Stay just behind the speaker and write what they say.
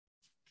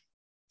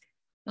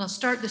I'll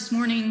start this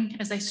morning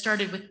as I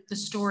started with the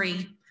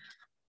story.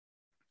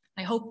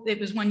 I hope it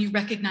was one you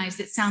recognized.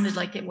 It sounded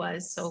like it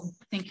was, so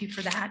thank you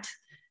for that.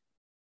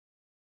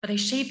 But I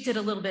shaped it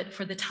a little bit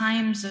for the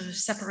times of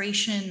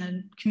separation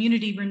and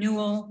community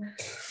renewal,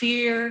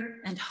 fear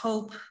and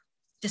hope,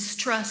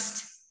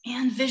 distrust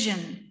and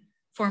vision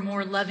for a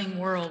more loving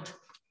world.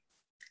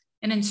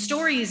 And in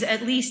stories,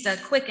 at least a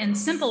quick and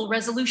simple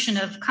resolution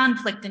of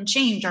conflict and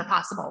change are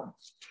possible.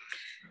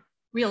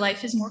 Real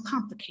life is more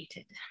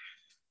complicated.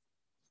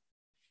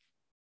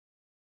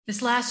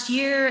 This last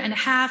year and a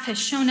half has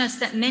shown us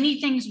that many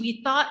things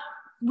we thought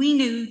we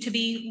knew to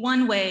be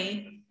one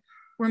way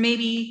were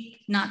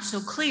maybe not so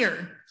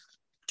clear.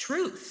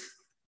 Truth,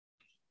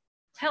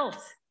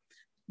 health,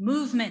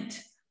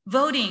 movement,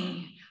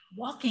 voting,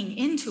 walking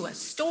into a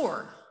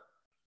store.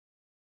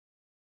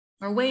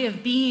 Our way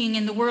of being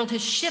in the world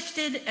has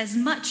shifted as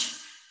much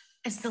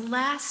as the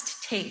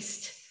last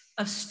taste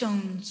of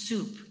stone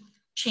soup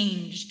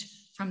changed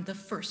from the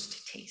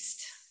first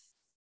taste.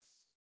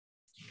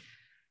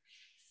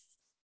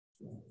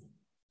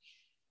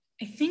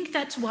 I think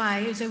that's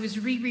why, as I was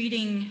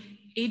rereading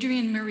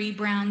Adrienne Maree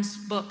Brown's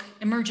book,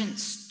 Emergent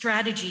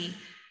Strategy,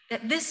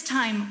 that this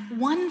time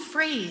one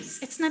phrase,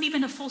 it's not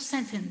even a full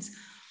sentence,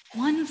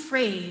 one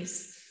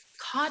phrase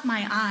caught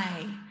my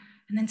eye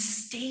and then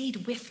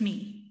stayed with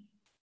me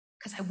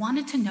because I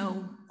wanted to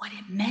know what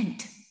it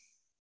meant.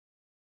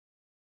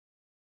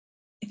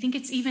 I think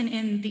it's even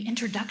in the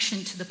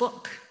introduction to the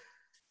book.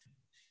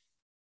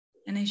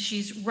 And as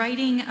she's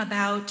writing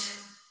about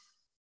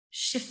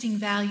shifting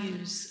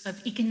values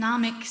of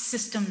economic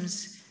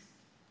systems,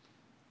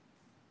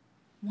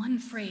 one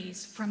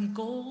phrase, from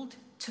gold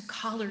to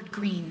collard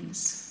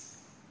greens.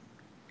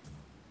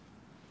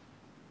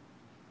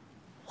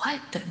 What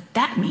did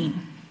that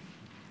mean?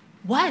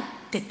 What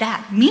did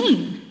that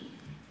mean?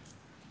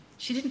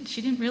 She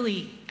didn't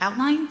really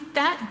outline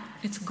that.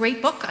 It's a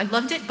great book, I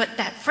loved it, but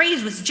that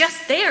phrase was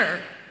just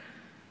there.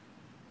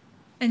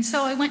 And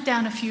so I went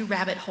down a few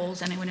rabbit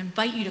holes, and I would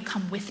invite you to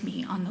come with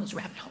me on those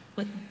rabbit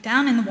holes,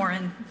 down in the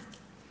Warren.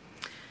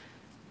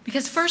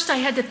 Because first I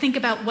had to think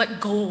about what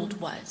gold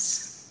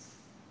was.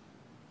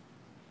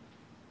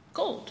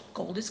 Gold.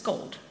 Gold is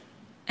gold.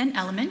 An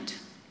element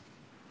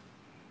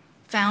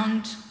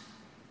found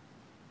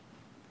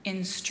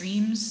in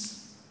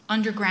streams,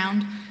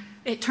 underground.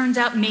 It turns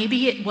out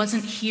maybe it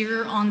wasn't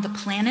here on the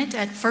planet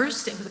at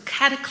first. It was a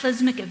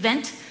cataclysmic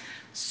event.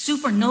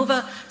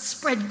 Supernova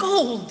spread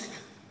gold.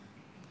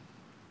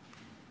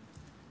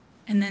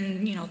 And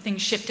then,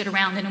 things shifted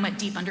around, and it went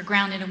deep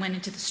underground, and it went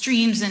into the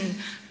streams, and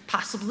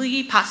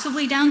possibly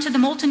down to the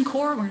molten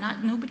core.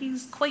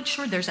 Nobody's quite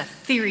sure. There's a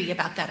theory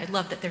about that. I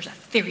love that there's a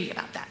theory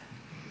about that.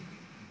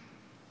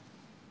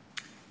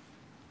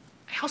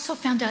 I also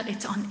found out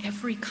it's on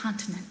every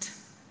continent.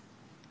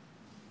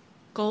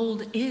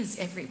 Gold is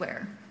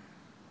everywhere.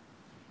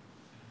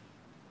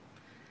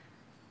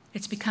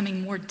 It's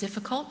becoming more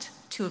difficult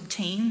to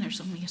obtain. There's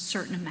only a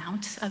certain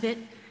amount of it,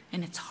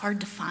 and it's hard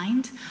to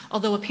find.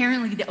 Although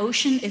apparently the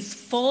ocean is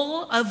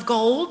full of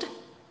gold,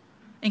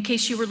 in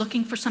case you were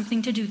looking for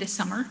something to do this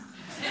summer.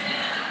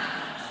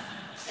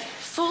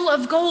 Full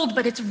of gold,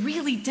 but it's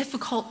really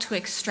difficult to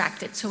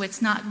extract it, so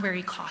it's not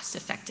very cost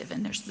effective,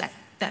 and there's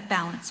that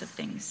balance of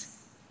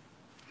things.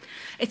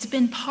 It's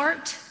been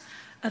part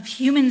of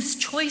humans'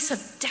 choice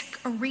of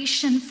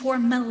decoration for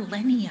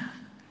millennia.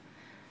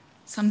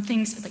 Some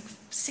things like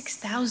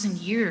 6,000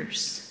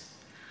 years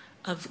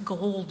of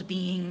gold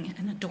being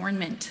an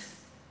adornment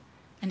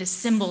and a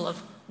symbol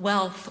of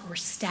wealth or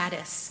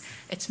status.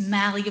 It's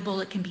malleable,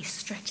 it can be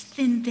stretched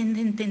thin,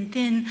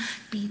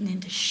 beaten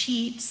into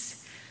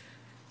sheets,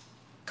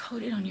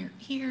 coated on your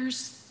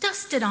ears,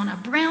 dusted on a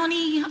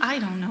brownie, I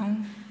don't know.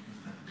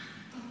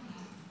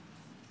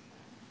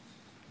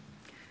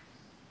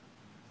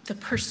 The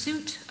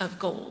pursuit of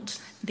gold,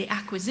 the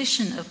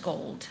acquisition of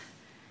gold,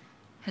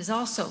 has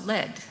also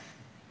led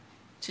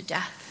to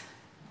death,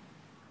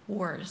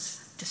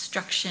 wars,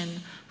 destruction,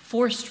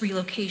 forced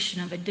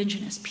relocation of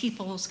indigenous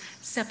peoples,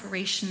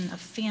 separation of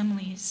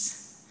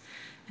families,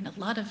 and a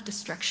lot of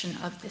destruction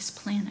of this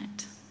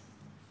planet.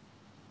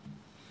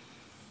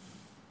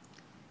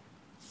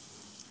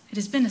 It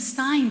has been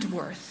assigned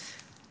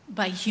worth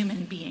by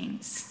human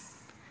beings.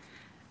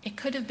 It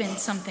could have been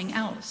something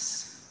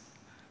else,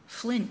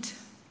 flint,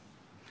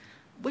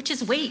 which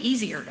is way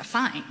easier to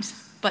find,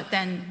 but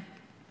then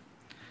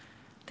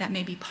that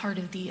may be part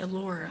of the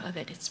allure of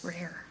it. It's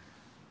rare.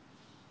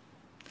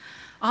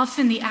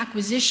 Often the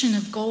acquisition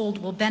of gold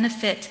will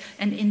benefit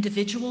an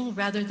individual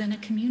rather than a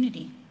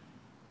community.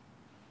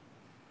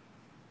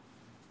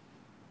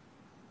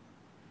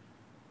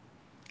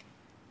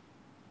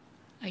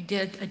 I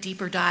did a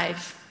deeper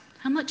dive.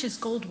 How much is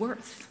gold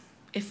worth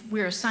if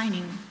we're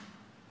assigning?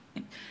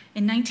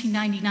 In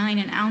 1999,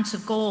 an ounce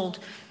of gold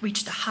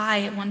reached a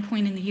high at one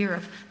point in the year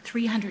of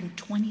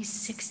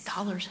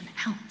 $326 an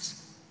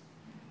ounce.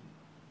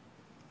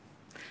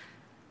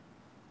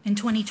 In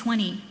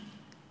 2020,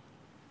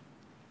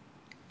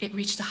 it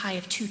reached a high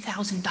of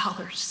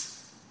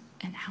 $2,000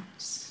 an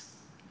ounce.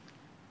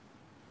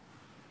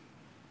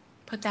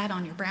 Put that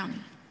on your brownie.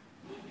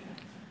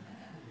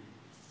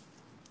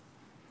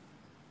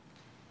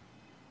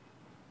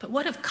 But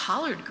what of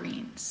collard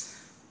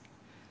greens?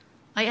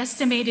 I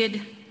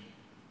estimated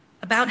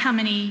about how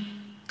many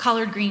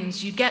collard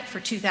greens you'd get for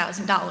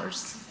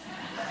 $2,000.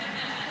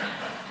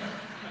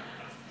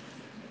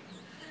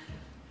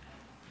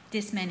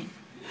 This many.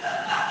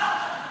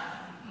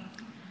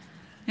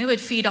 It would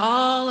feed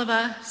all of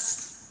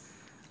us,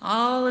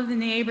 all of the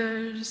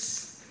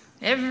neighbors,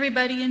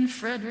 everybody in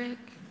Frederick.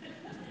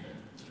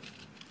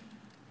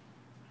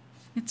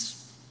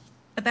 It's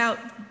about,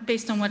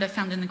 based on what I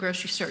found in the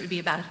grocery store, it would be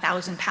about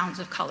 1,000 pounds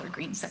of collard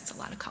greens. That's a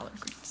lot of collard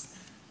greens.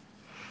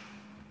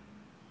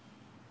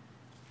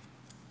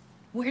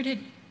 Where did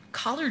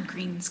collard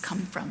greens come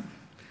from?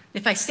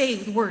 If I say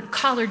the word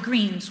collard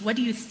greens, what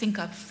do you think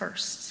of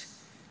first?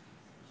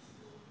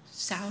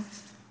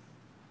 South?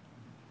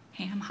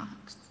 Ham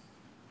hocks?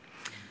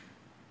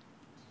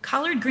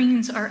 Collard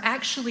greens are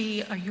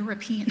actually a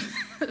European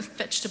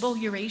vegetable,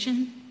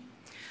 Eurasian.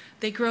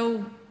 They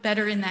grow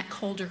better in that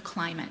colder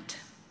climate.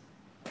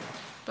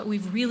 But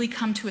we've really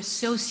come to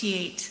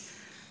associate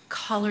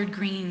collard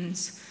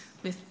greens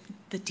with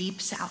the Deep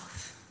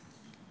South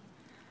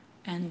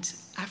and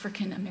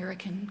African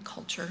American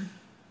culture,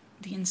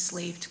 the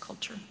enslaved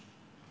culture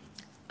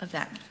of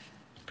that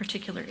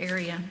particular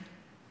area.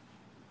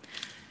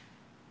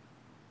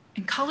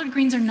 And collard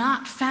greens are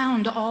not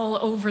found all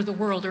over the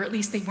world, or at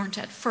least they weren't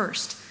at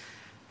first.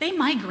 They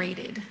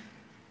migrated.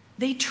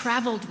 They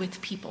traveled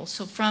with people.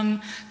 So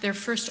from their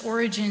first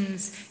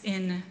origins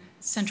in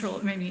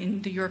Central, maybe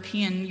in the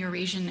European,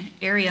 Eurasian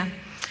area,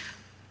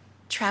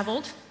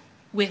 traveled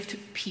with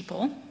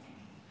people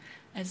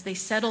as they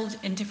settled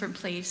in different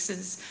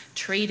places,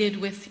 traded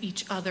with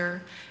each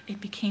other.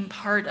 It became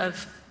part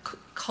of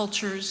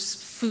culture's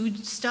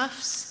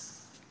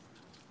foodstuffs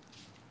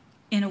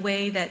in a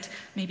way that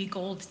maybe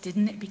gold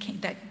didn't. It became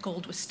that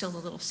gold was still a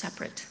little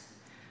separate.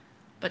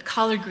 But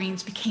collard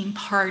greens became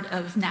part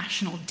of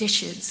national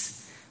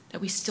dishes that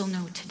we still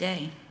know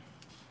today.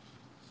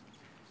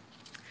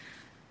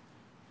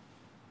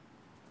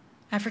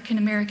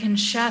 African-American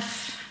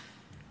chef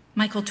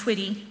Michael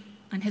Twitty,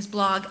 on his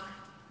blog,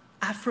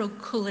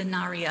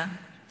 Afroculinaria,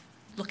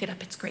 look it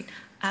up, it's great,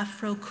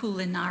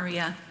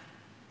 Afroculinaria,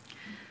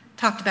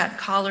 talked about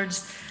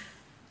collards.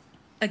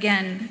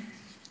 Again,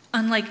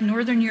 unlike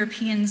Northern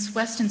Europeans,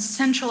 West and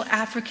Central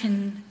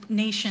African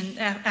nation,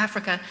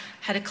 Africa,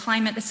 had a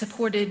climate that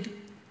supported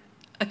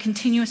a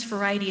continuous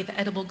variety of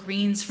edible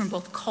greens from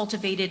both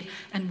cultivated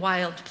and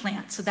wild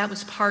plants. So that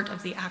was part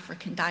of the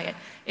African diet.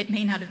 It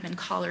may not have been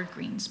collard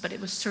greens, but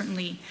it was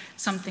certainly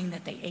something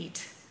that they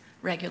ate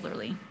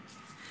regularly.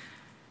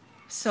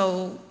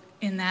 So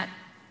in that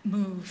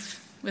move,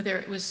 whether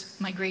it was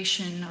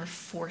migration or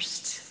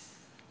forced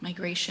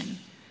migration,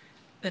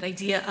 that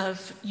idea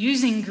of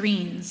using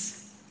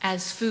greens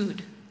as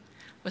food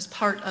was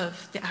part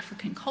of the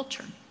African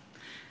culture.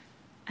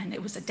 And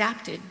it was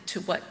adapted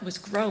to what was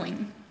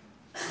growing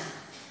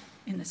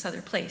in this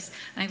other place.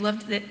 And I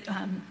loved that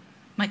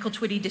Michael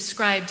Twitty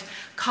described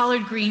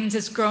collard greens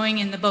as growing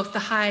in both the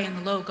high and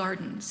the low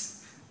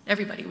gardens.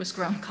 Everybody was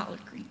growing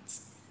collard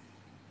greens.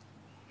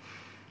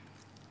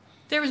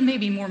 There was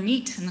maybe more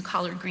meat in the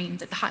collard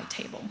greens at the high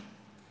table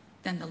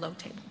than the low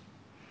table,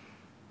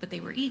 but they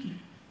were eaten.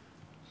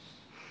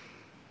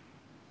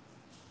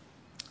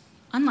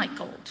 Unlike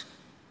gold,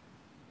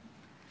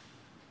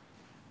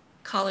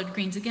 collard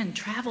greens, again,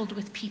 traveled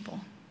with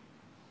people,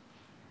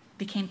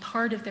 became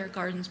part of their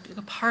gardens,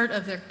 a part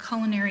of their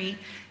culinary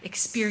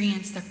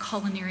experience, their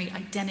culinary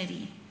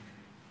identity.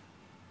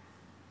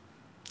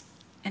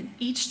 And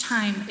each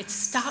time it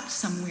stopped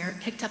somewhere, it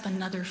picked up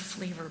another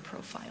flavor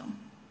profile.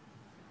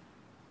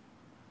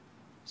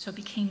 So it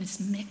became this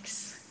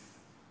mix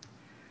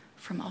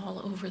from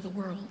all over the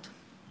world.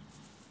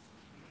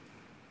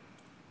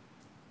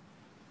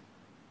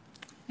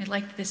 I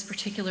like this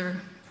particular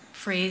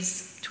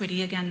phrase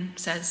Twitty again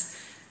says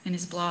in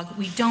his blog,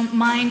 "We don't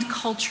mind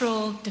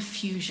cultural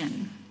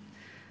diffusion.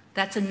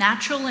 That's a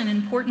natural and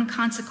important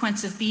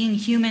consequence of being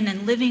human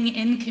and living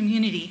in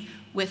community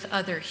with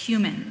other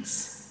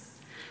humans.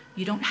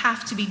 You don't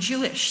have to be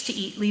Jewish to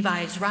eat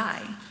Levi's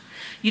rye.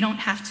 You don't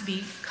have to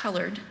be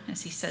colored,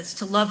 as he says,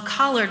 to love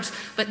collards,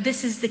 but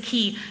this is the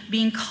key.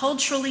 Being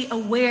culturally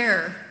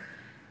aware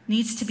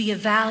needs to be a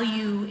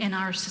value in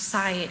our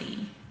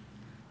society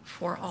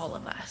for all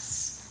of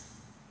us."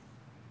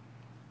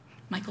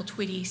 Michael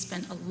Twitty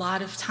spent a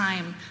lot of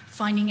time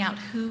finding out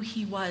who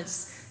he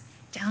was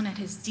down at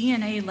his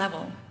DNA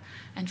level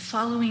and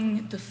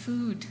following the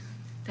food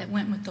that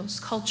went with those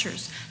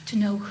cultures to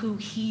know who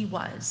he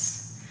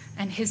was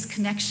and his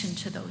connection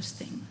to those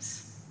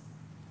things.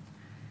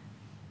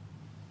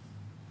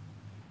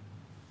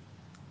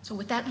 So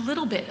with that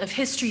little bit of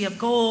history of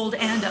gold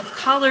and of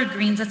collard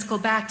greens, let's go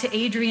back to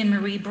Adrienne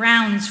Maree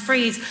Brown's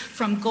phrase,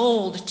 "from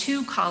gold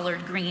to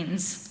collard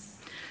greens."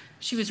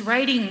 She was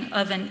writing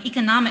of an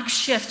economic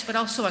shift, but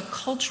also a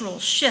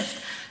cultural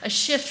shift, a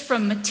shift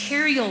from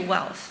material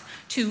wealth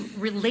to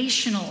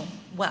relational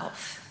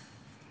wealth.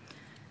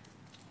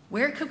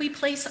 Where could we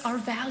place our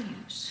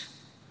values?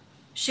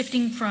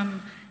 Shifting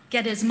from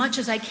get as much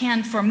as I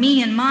can for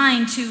me and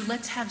mine to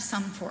let's have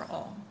some for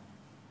all.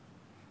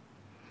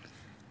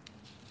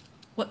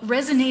 What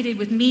resonated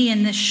with me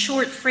in this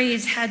short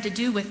phrase had to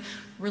do with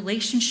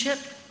relationship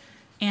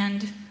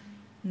and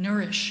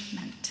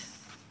nourishment.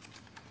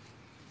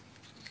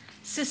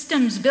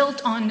 Systems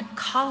built on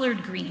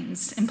collard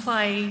greens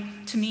imply,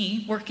 to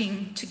me,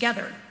 working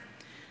together.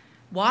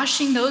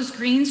 Washing those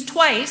greens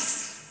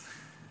twice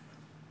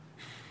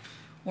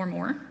or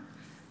more,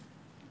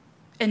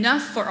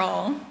 enough for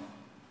all,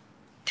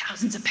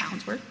 thousands of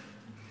pounds worth.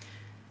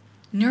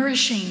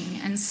 Nourishing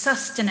and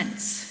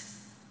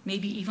sustenance,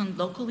 maybe even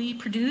locally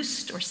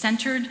produced or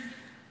centered,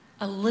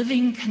 a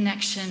living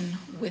connection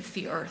with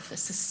the earth, a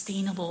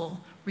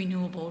sustainable,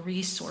 renewable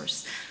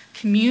resource.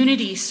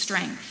 Community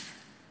strength,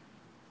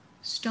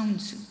 stone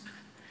soup,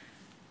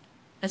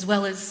 as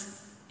well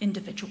as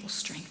individual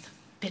strength,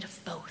 bit of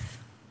both.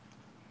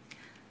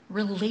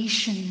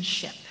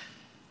 Relationship,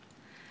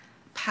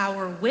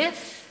 power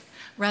with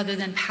rather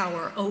than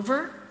power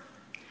over.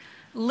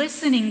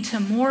 Listening to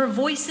more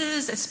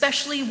voices,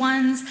 especially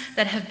ones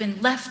that have been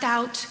left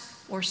out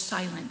or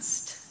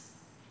silenced.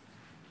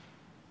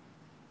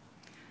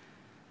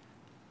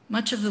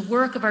 Much of the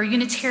work of our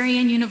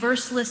Unitarian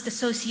Universalist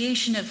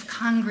Association of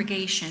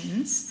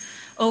Congregations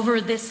over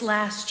this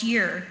last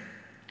year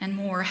and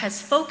more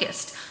has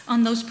focused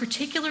on those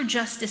particular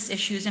justice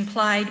issues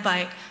implied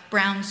by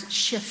Brown's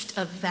shift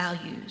of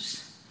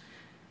values.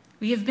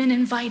 We have been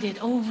invited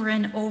over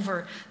and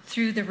over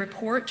through the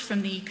report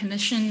from the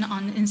Commission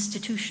on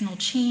Institutional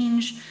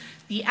Change,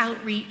 the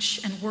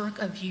outreach and work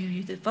of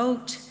You the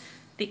Vote,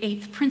 the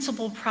Eighth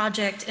Principle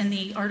Project, and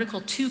the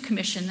Article 2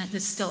 Commission that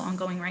is still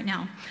ongoing right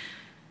now,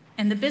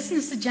 and the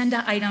business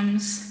agenda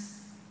items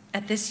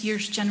at this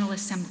year's General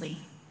Assembly,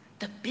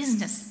 the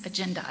business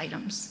agenda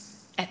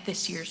items at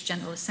this year's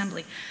General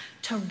Assembly,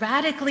 to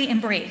radically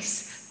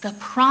embrace the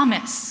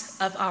promise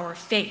of our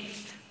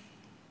faith.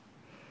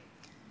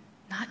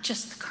 Not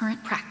just the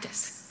current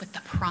practice, but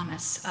the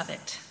promise of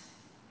it.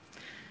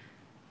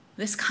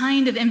 This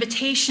kind of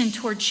invitation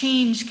toward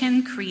change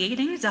can create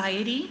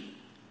anxiety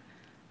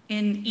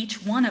in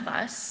each one of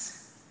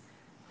us,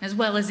 as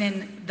well as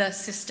in the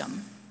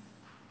system,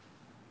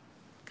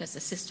 because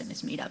the system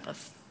is made up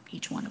of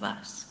each one of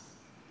us.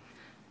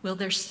 Will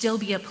there still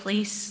be a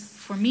place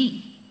for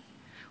me?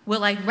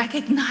 Will I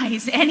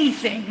recognize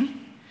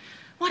anything?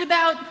 What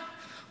about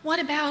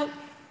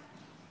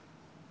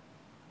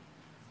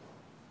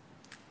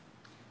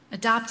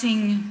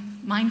adopting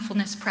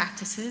mindfulness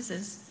practices,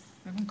 as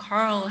Reverend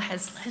Carl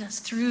has led us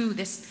through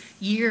this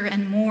year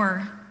and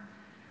more,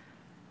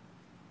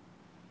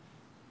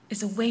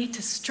 is a way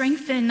to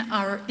strengthen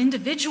our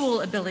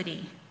individual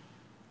ability,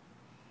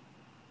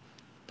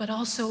 but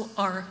also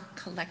our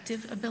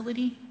collective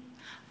ability,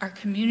 our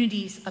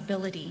community's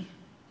ability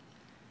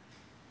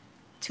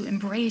to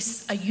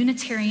embrace a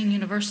Unitarian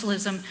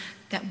Universalism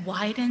that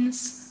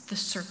widens the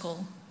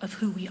circle of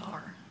who we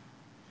are,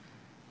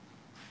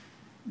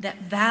 that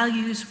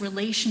values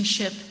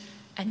relationship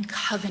and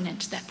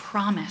covenant, that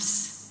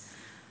promise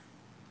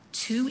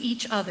to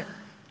each other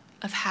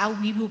of how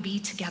we will be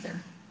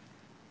together,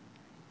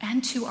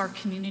 and to our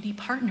community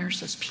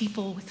partners, those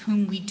people with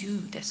whom we do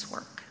this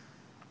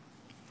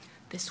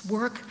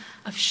work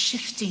of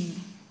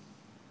shifting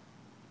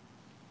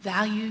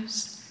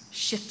values,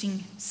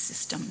 shifting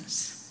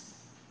systems.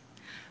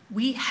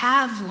 We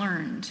have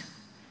learned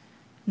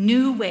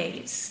new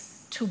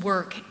ways to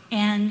work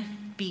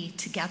and be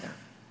together.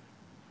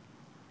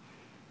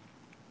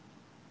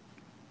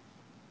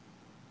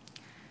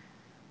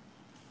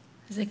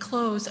 As I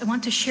close, I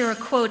want to share a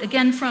quote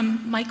again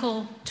from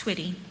Michael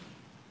Twitty.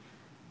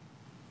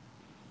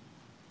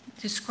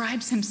 He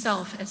describes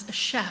himself as a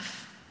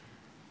chef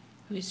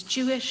who is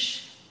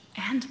Jewish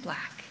and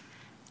Black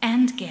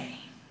and gay,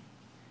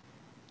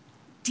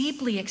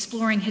 deeply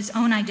exploring his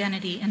own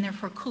identity and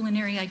therefore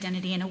culinary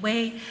identity in a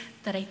way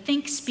that I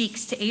think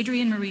speaks to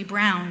Adrienne Maree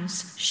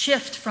Brown's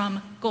shift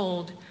from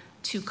gold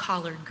to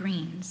collard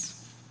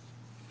greens.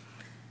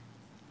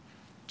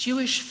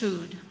 Jewish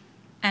food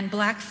and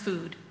Black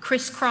food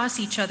crisscross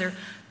each other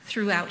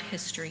throughout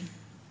history.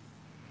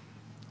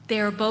 They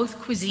are both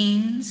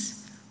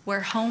cuisines where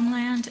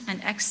homeland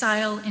and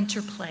exile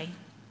interplay.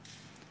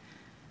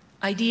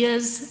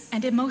 Ideas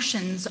and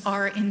emotions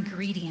are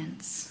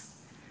ingredients.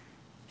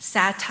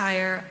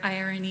 Satire,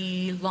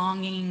 irony,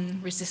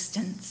 longing,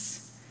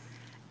 resistance.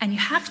 And you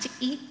have to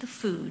eat the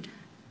food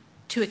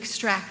to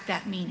extract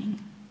that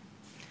meaning.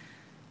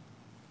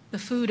 The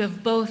food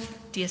of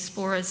both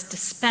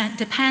diasporas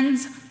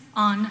depends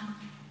on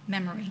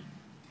memory.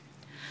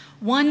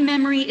 One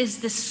memory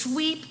is the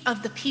sweep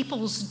of the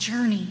people's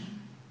journey,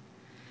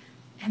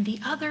 and the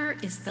other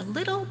is the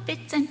little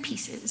bits and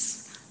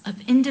pieces of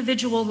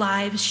individual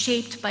lives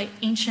shaped by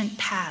ancient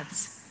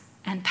paths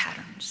and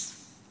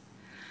patterns.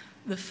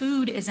 The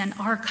food is an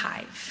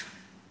archive,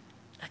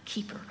 a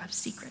keeper of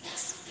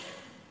secrets.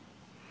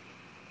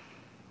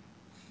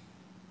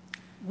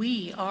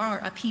 We are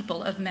a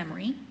people of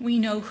memory. We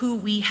know who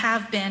we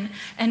have been,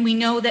 and we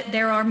know that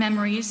there are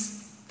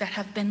memories that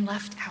have been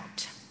left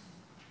out.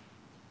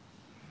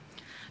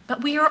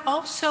 But we are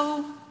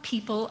also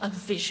people of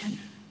vision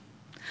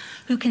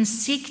who can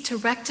seek to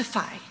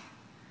rectify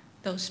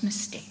those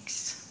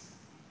mistakes.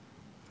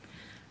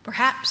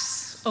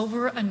 Perhaps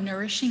over a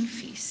nourishing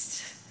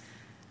feast,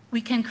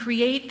 we can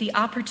create the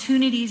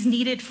opportunities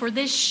needed for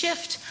this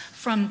shift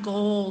from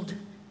gold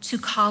to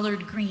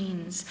collard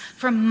greens,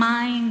 from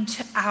mine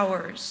to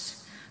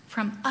ours,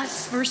 from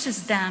us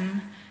versus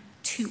them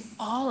to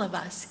all of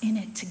us in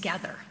it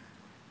together.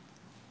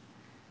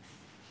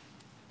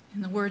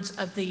 In the words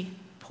of the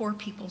Poor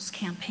People's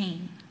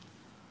Campaign,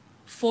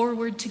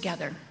 forward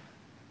together,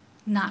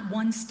 not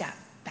one step